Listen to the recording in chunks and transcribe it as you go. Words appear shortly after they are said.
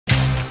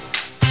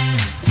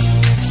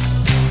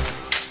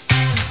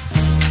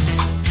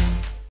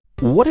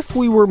What if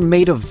we were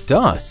made of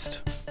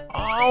dust?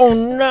 Oh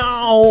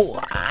no,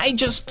 I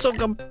just took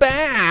a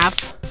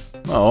bath.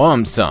 Oh,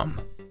 AumSum.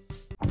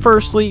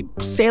 Firstly,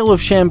 sale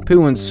of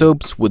shampoo and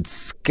soaps would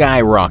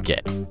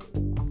skyrocket.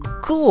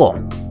 Cool,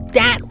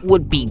 that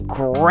would be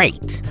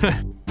great.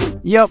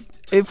 Yup,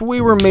 if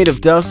we were made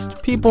of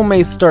dust, people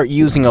may start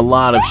using a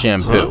lot of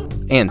shampoo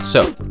and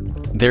soap.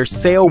 Their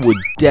sale would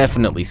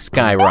definitely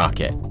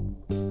skyrocket.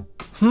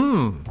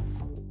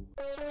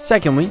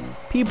 Secondly,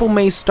 people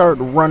may start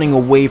running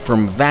away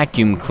from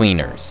vacuum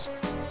cleaners.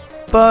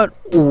 But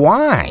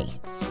why?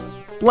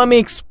 Let me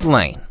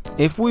explain.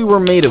 If we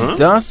were made of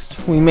dust,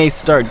 we may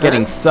start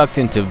getting sucked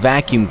into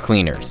vacuum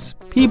cleaners.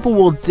 People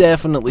will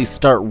definitely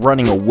start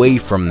running away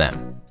from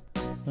them.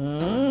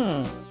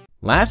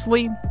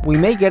 Lastly, we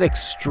may get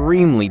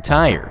extremely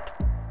tired.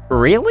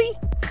 Really?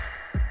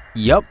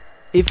 Yup.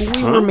 If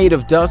we were made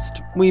of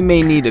dust, we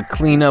may need to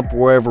clean up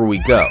wherever we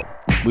go.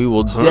 We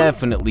will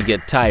definitely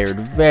get tired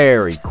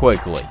very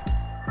quickly.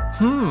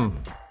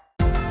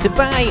 To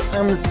buy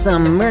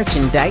AumSum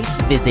merchandise,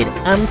 visit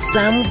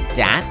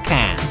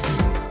AumSum.com.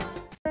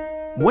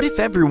 What if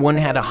everyone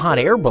had a hot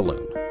air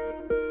balloon?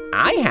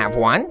 I have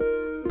one,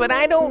 but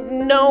I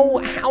don't know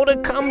how to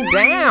come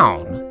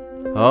down.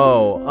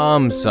 Oh,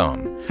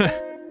 AumSum.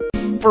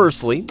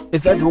 Firstly,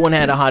 if everyone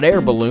had a hot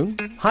air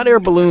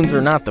balloons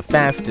are not the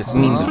fastest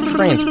means of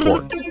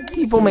transport.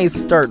 People may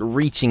start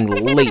reaching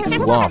late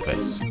to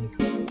office.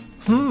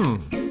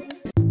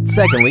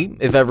 Secondly,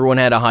 if everyone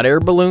had a hot air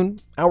balloon,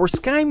 our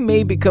sky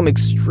may become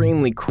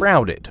extremely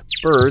crowded.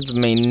 Birds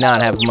may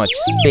not have much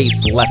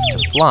space left to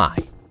fly.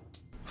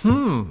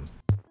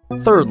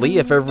 Thirdly,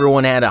 if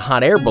everyone had a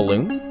hot air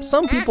balloon,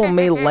 some people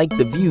may like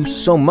the view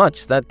so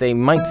much that they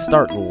might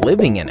start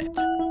living in it.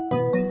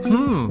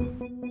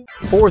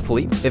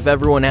 Fourthly, if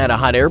everyone had a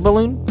hot air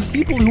balloon,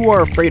 people who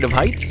are afraid of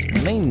heights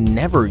may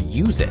never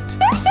use it.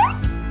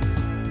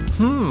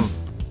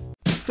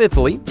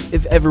 Fifthly,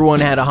 if everyone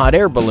had a hot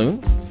air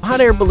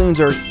balloons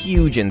are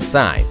huge in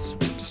size.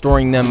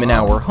 Storing them in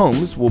our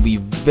homes will be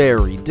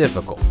very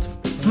difficult.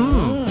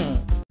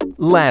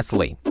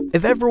 Lastly,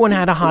 if everyone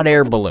had a hot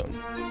air balloon,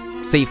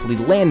 safely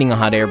landing a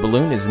hot air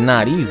balloon is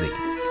not easy.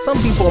 Some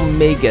people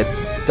may get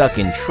stuck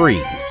in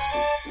trees.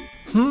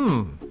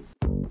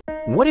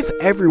 What if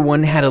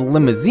everyone had a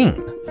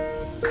limousine?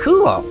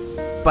 Cool,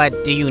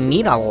 but do you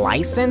need a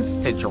license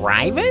to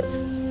drive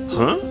it?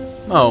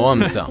 Oh,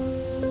 AumSum.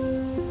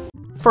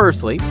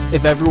 Firstly,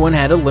 if everyone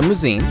had a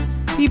limousine,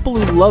 people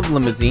who love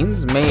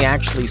limousines may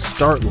actually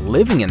start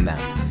living in them.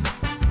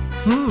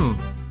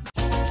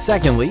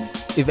 Secondly,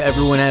 if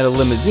everyone had a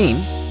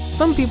limousine,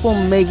 some people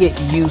may get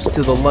used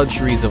to the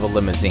luxuries of a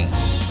limousine.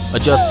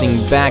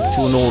 Adjusting back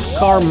to an old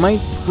car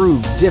might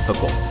prove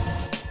difficult.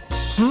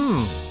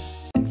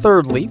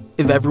 Thirdly,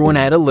 if everyone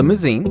had a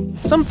limousine,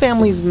 some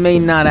families may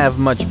not have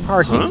much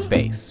parking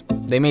space.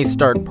 They may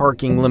start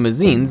parking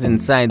limousines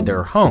inside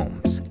their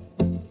homes.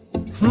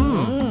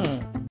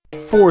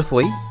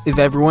 Fourthly, if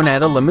everyone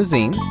had a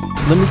limousine,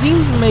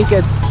 limousines may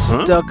get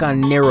stuck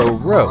on narrow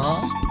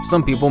roads.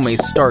 Some people may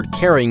start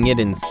carrying it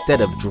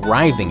instead of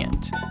driving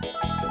it.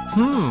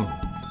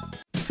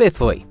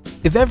 Fifthly,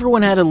 if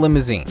everyone had a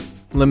limousine,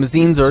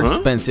 limousines are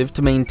expensive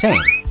to maintain.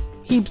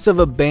 Heaps of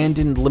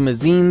abandoned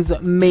limousines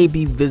may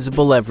be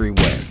visible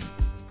everywhere.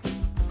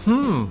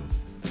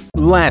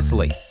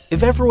 Lastly,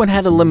 if everyone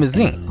had a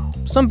limousine,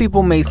 some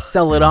people may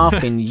sell it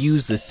off and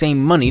use the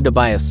same money to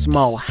buy a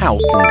small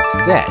house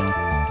instead.